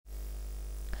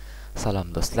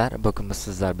Salom do'stlar, bugun biz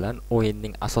sizlar bilan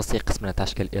o'yinning asosiy qismini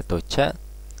tashkil etuvchi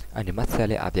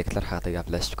animatsiyali obyektlar haqida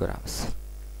gaplashib ko'ramiz.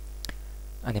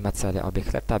 Animatsiyali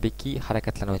obyektlar tabiiyki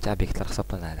harakatlanuvchi obyektlar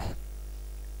hisoblanadi.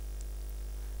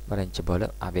 Birinchi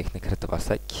bo'lib obyektni kiritib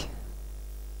olsak,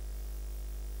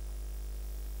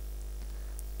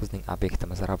 bizning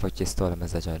obyektimiz rабочий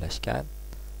stolimizda joylashgan.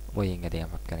 O'yinga degan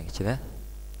papkaning ichida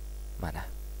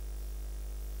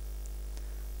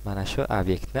mana shu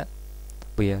obyektni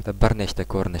bu yerda bir nechta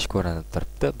ko'rinish ko'rinib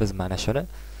turibdi. Biz mana shuni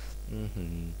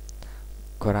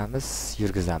ko'ramiz,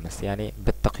 yurgizamiz. Ya'ni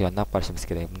bitta quyonni olib qolishimiz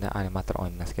kerak. Buni animator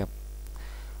oynasiga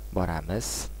boramiz.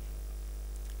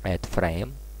 Add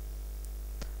frame.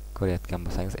 Ko'rayotgan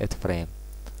bo'lsangiz add frame.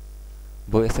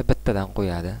 Bu esa bittadan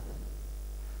qo'yadi.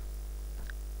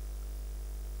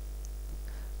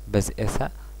 Biz esa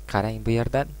qarang, bu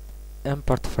yerdan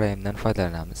import frame dan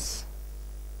foydalanamiz.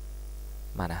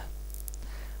 Mana.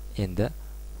 Endi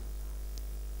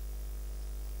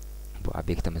bu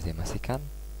obyektimiz emas ekan.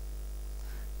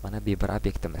 Mana bu bir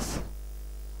obyektimiz.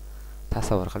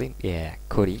 Tasavvur qiling,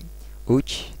 ko'ring.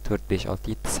 3, 4, 5,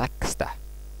 6, 7, 8 ta.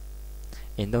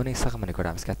 Endi uning sig'imini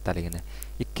ko'ramiz, kattaligini.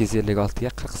 256 ga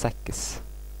 48.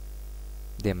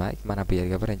 Demak, mana bu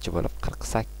yerga birinchi bo'lib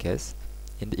 48.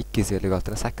 Endi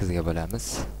 256 ni 8 ga bo'lamiz.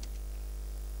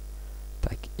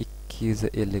 Tak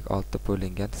 256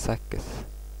 bo'lingan 8.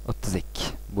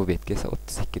 32. Bu betga esa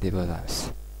 32 deb yozamiz.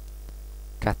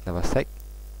 Katni bossak,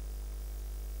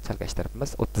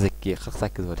 chalkashtiribmiz. 32 ga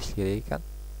 48 bo'lishi kerak ekan.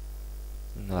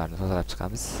 Ularni tozalab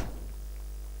chiqamiz.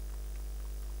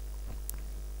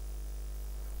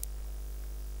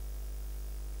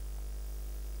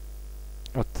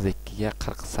 ga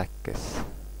 48.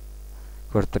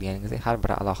 Ko'rib turganingizdek har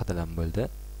biri alohidadan bo'ldi.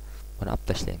 Buni olib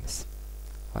tashlaymiz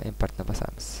va importni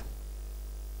bosamiz.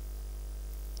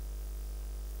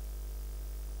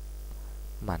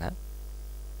 Mana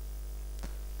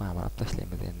olib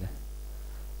tashlaymiz endi.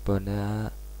 Buni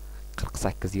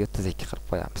 48 ga 32 qilib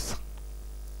qo'yamiz.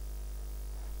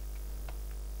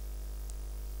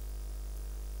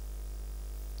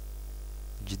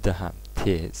 Juda ham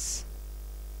tez.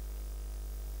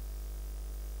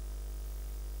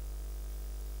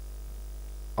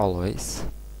 Always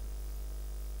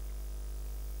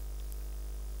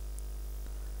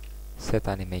set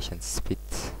animation speed.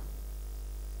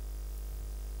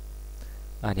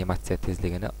 Animatsiya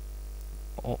tezligini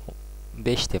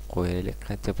 5 deb qo'yaylik.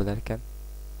 Qancha bo'lar ekan?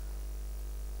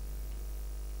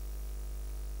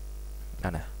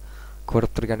 Mana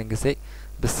ko'rib turganingizdek,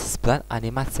 biz siz bilan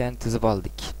animatsiyani tuzib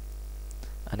oldik.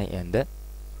 Ana endi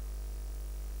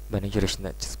buni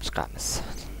yurishni chizib chiqamiz.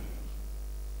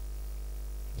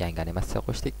 Yangi animatsiya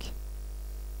qo'shdik.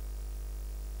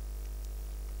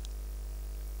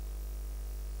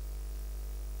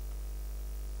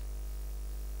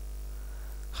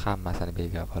 Hammasini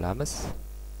belgilab olamiz.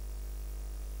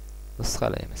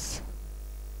 Nusxalaymiz.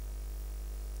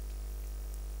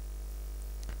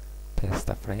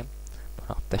 Paste frame. Buni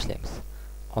olib tashlaymiz.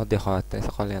 Oddiy holatda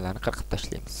esa qolganlarni qirqib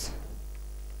tashlaymiz.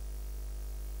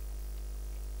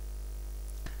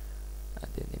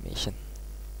 Animation.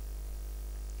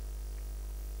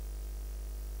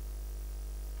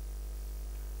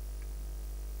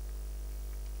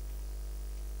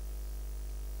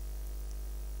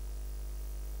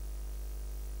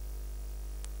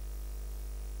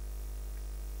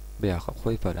 Bu yoqqa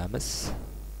qo'yib olamiz.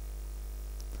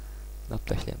 Olib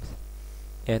tashlaymiz.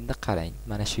 Endi qarang,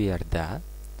 mana shu yerda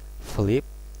flip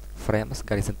frames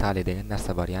horizontally degan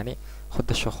narsa bor. Ya'ni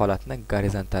xuddi shu holatni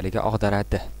horizontaliga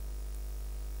og'daradi.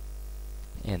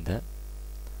 Endi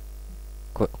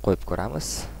qo'yib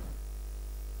ko'ramiz.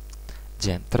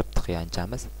 Jam turibdi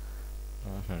quyonchamiz.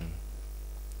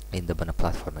 Endi buni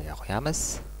platformaga qo'yamiz.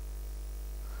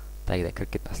 Tagida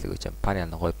kirib ketmasligi uchun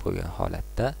panelni qo'yib qo'ygan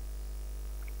holatda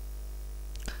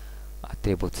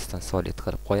attributesdan solid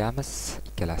qilib qo'yamiz.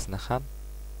 Ikkalasini ham.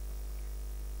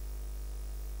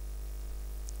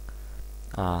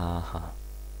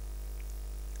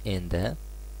 Endi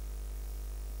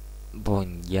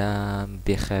bunga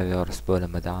behaviors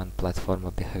bo'limidan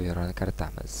platforma behaviorini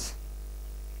kiritamiz.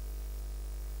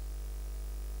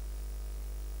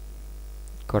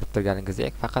 Ko'rib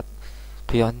turganingizdek, faqat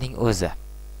quyonning o'zi.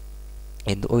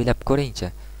 Endi o'ylab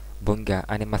ko'ringchi, bunga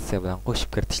animatsiya bilan qo'shib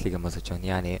kiritishligimiz uchun,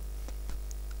 ya'ni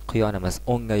quyonimiz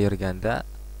o'ngga yurganda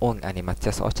o'ng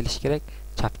animatsiyasi ochilishi kerak,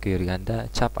 chapga yurganda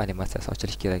chap animatsiyasi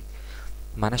ochilishi kerak.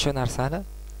 Mana shu narsani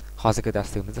hozirgi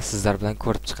darsligimizda sizlar bilan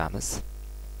ko'rib chiqamiz.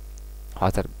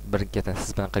 Hozir birin-ketin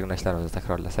siz bilan qilgan ishlarimizni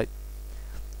takrorlasak,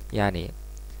 ya'ni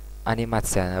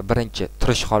animatsiyani birinchi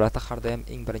turish holati har doim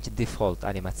eng birinchi default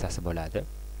animatsiyasi bo'ladi.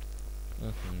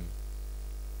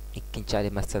 Ikkinchi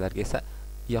animatsiyalarga esa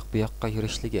u yoq bu yoqqa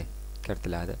yurishligi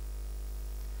kiritiladi.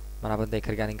 Mana bunday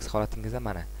kirganingiz holatingizda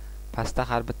mana pastda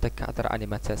har bitta kadr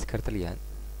animatsiyasi kiritilgan.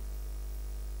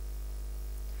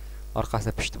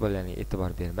 Orqasida pushti bo'lganiga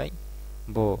e'tibor bermang.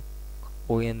 Bu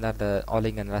o'yinlarda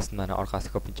olingan rasmlarning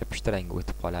orqasi ko'pincha pushti rangga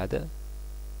o'tib qoladi.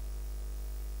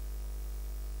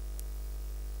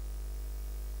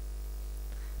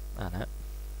 Mana.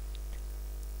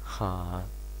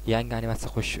 Yangi animatsiya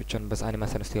qo'shish uchun biz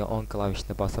animatsiyaning ustiga 10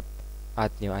 klavishni bosib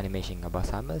add new animation ga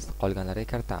bosamiz, qolganlariga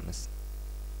kiritamiz.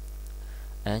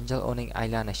 Angel uning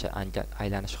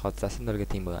aylanish hodisasi 0 ga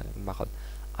teng bo'lgan. Ma'qul.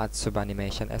 Add sub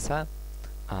animation esa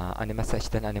animatsiya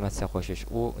ichidan animatsiya qo'shish.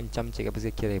 U uncha-munchaga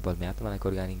bizga kerak bo'lmayapti. Mana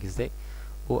ko'rganingizdek,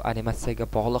 u animatsiyaga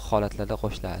bog'liq holatlarda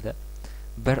qo'shiladi.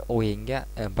 Bir o'yinga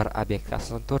bir obyektga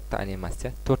asosan 4 ta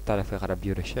animatsiya, 4 tarafga qarab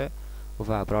yurishi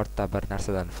va birorta bir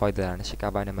narsadan foydalanishi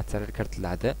kabi animatsiyalar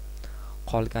kiritiladi.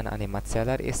 Qolgan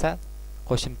animatsiyalar esa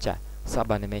qo'shimcha.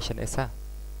 Sub animation esa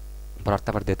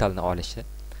birorta bir detalni olishi.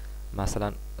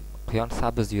 Masalan, quyon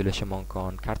sabz yurishi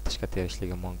mumkin, kartoshka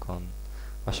terishligi mumkin.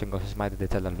 Va shunga o'xshash mayda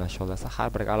detallar bilan shug'ullansa, har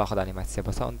biriga alohida animatsiya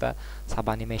bo'lsa, unda sub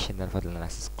animationdan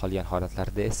foydalanasiz. Qolgan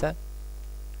holatlarda esa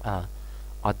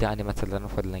oddiy animatsiyalardan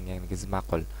foydalanganingiz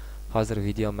ma'qul. Hozir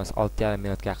videomiz 6,5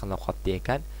 minutga yaqinlab qoldi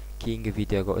ekan. Keyingi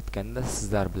videoga o'tganda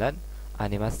sizlar bilan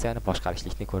animatsiyani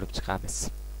boshqarishlikni ko'rib chiqamiz.